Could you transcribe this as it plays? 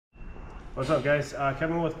What's up, guys?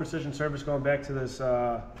 Kevin with Precision Service, going back to this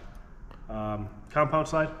compound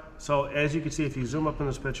slide. So as you can see, if you zoom up in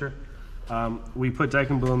this picture, we put Dyke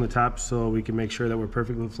and Blue on the top so we can make sure that we're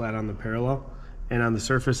perfectly flat on the parallel and on the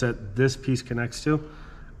surface that this piece connects to.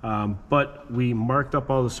 But we marked up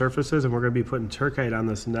all the surfaces, and we're going to be putting Turkite on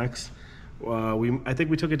this next. I think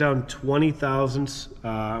we took it down 20 thousandths.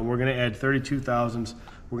 We're going to add 32 thousandths.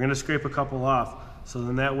 We're going to scrape a couple off, so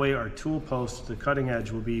then that way our tool post, the cutting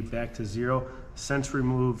edge, will be back to 0. Since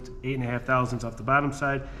removed 8.5 thousandths off the bottom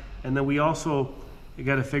side. And then we also, you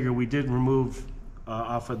got to figure, we did remove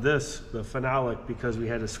off of this the phenolic because we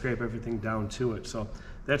had to scrape everything down to it. So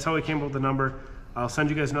that's how we came up with the number. I'll send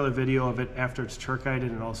you guys another video of it after it's turkited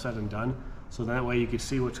and all said and done, so that way you can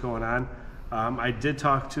see what's going on. I did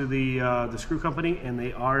talk to the screw company, and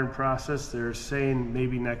they are in process. They're saying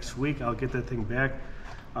maybe next week I'll get that thing back.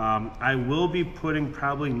 I will be putting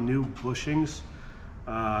probably new bushings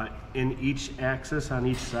in each axis on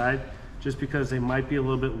each side, just because they might be a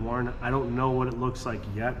little bit worn. I don't know what it looks like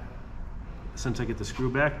yet since I get the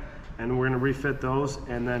screw back, and we're going to refit those.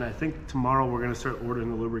 And then I think tomorrow we're going to start ordering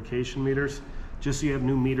the lubrication meters, just so you have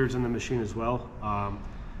new meters in the machine as well,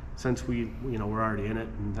 since we're already in it,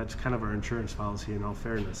 and that's kind of our insurance policy in all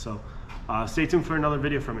fairness. So stay tuned for another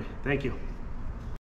video from me. Thank you.